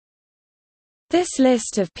This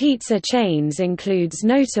list of pizza chains includes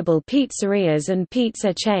notable pizzerias and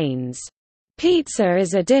pizza chains. Pizza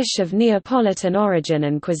is a dish of Neapolitan origin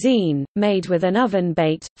and cuisine, made with an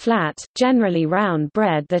oven-baked, flat, generally round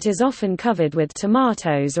bread that is often covered with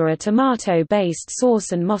tomatoes or a tomato-based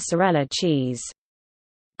sauce and mozzarella cheese.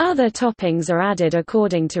 Other toppings are added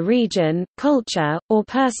according to region, culture, or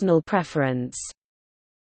personal preference.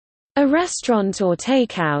 A restaurant or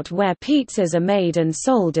takeout where pizzas are made and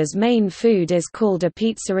sold as main food is called a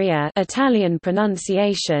pizzeria, Italian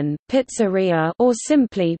pronunciation, pizzeria, or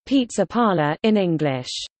simply pizza parlor in English.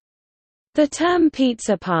 The term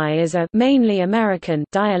pizza pie is a mainly American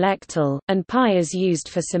dialectal, and pie is used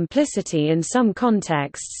for simplicity in some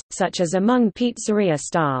contexts, such as among pizzeria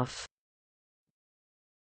staff.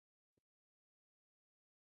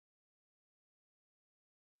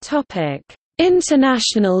 Topic: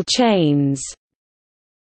 International chains.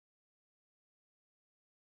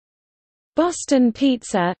 Boston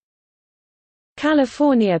Pizza,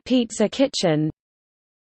 California Pizza Kitchen,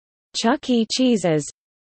 Chuck E. Cheese's,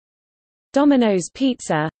 Domino's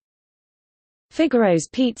Pizza, Figaro's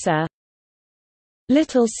Pizza,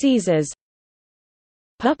 Little Caesars,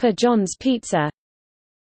 Papa John's Pizza,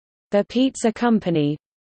 The Pizza Company,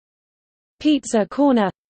 Pizza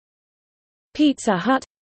Corner, Pizza Hut,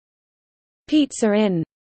 Pizza Inn,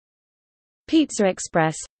 Pizza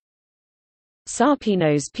Express,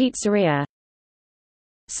 Sarpino's Pizzeria,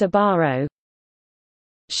 Sbarro,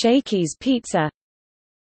 Shakey's Pizza,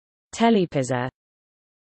 Telepizza,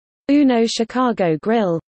 Uno Chicago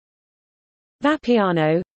Grill,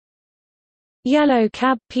 Vapiano, Yellow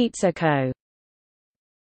Cab Pizza Co.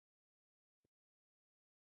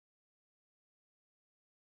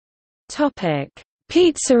 Topic: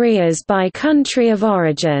 Pizzerias by country of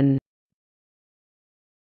origin.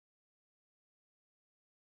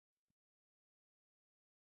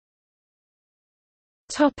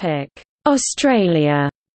 Topic: Australia.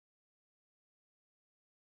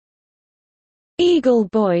 Eagle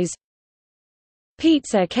Boys,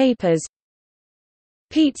 Pizza Capers,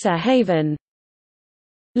 Pizza Haven,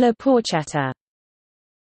 La Porchetta.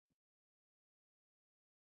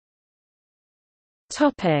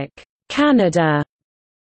 Topic: Canada.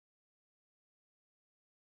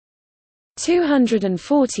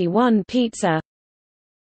 241 Pizza,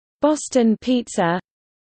 Boston Pizza,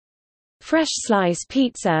 Fresh Slice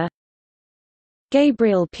Pizza,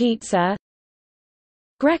 Gabriel Pizza,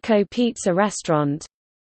 Greco Pizza Restaurant,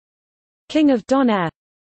 King of Donair,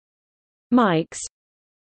 Mike's,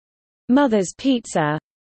 Mother's Pizza,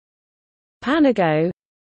 Panago,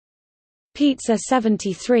 Pizza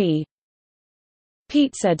 73,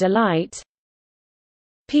 Pizza Delight,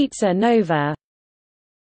 Pizza Nova,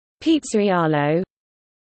 Pizzerialo,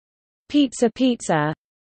 Pizza Pizza,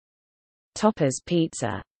 Topper's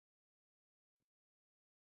Pizza.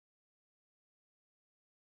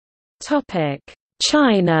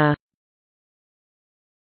 China.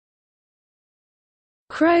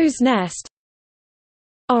 Crow's Nest,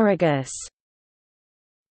 Origus.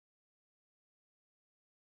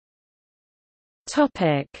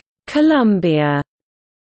 Colombia.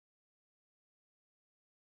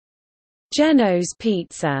 Geno's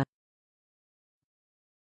Pizza.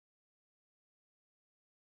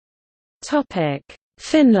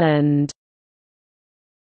 Finland.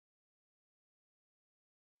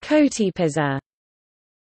 Kotipizza.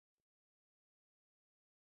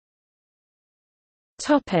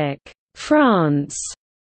 France.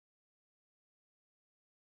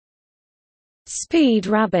 Speed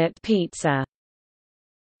Rabbit Pizza.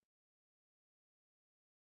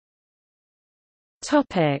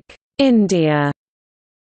 India.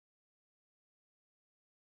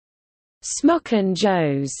 Smock and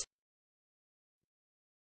Joe's.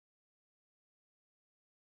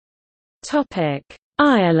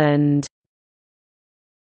 Ireland.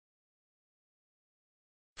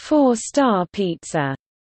 4-Star Pizza.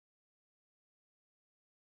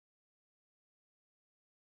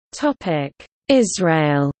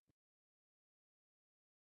 Israel.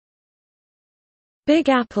 Big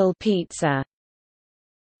Apple Pizza.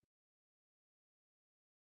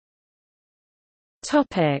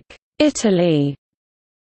 Italy.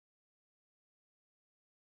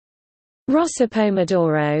 Rosso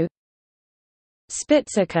Pomodoro,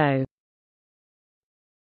 Spizzico.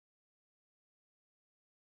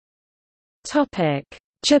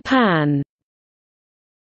 Japan.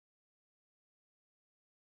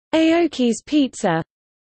 Aoki's Pizza,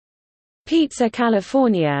 Pizza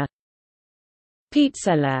California,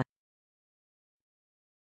 Pizzala.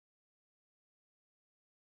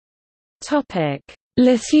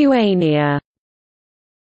 Lithuania.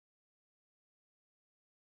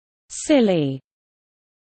 Silly.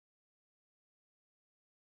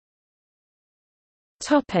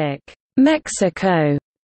 Mexico.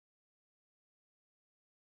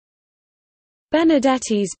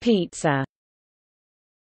 Benedetti's Pizza.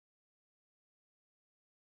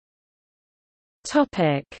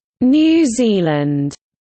 New Zealand.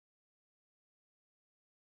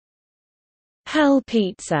 Hell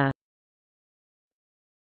Pizza.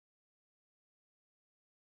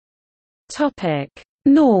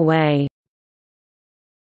 Norway.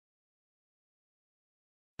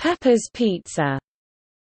 Pepper's Pizza.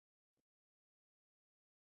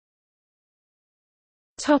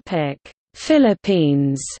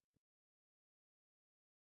 Philippines.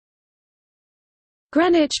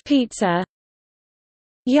 Greenwich Pizza.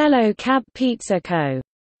 Yellow Cab Pizza Co.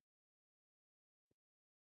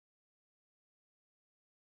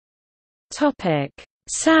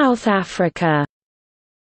 South Africa.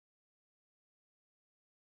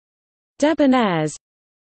 Debonair's.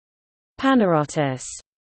 Panarottis.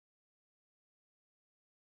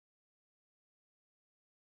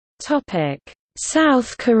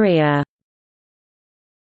 South Korea.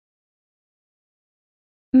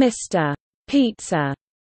 Mr. Pizza.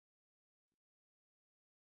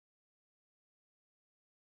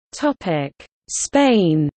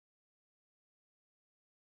 Spain.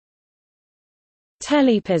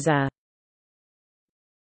 Telepizza.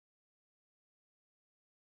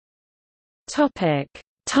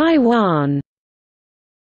 Taiwan.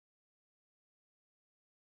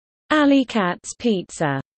 Alley-Cat's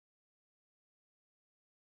Pizza.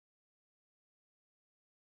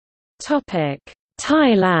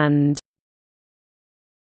 Thailand.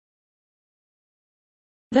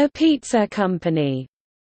 The Pizza Company.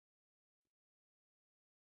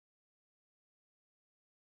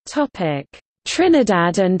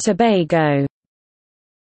 Trinidad and Tobago.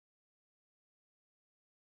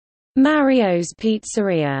 Mario's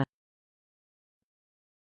Pizzeria.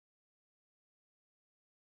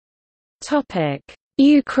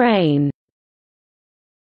 Ukraine.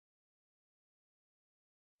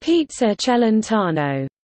 Pizza Celentano.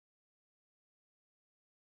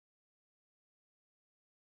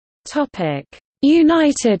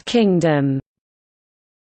 United Kingdom.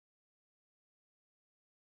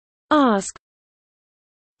 Ask.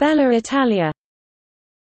 Bella Italia.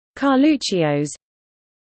 Carluccio's.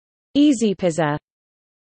 Easy Pizza.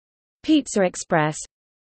 Pizza Express.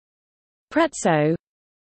 Prezzo.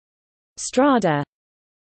 Strada.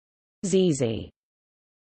 Zizi.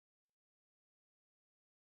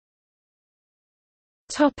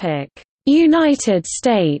 United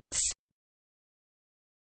States.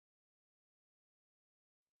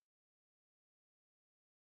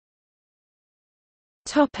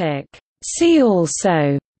 See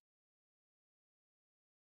also: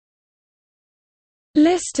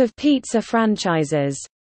 List of pizza franchises,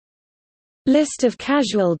 List of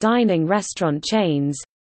casual dining restaurant chains,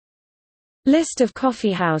 List of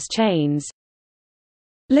coffeehouse chains,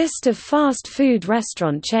 List of fast food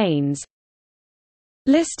restaurant chains,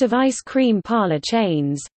 List of ice cream parlor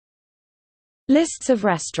chains, Lists of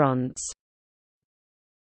restaurants.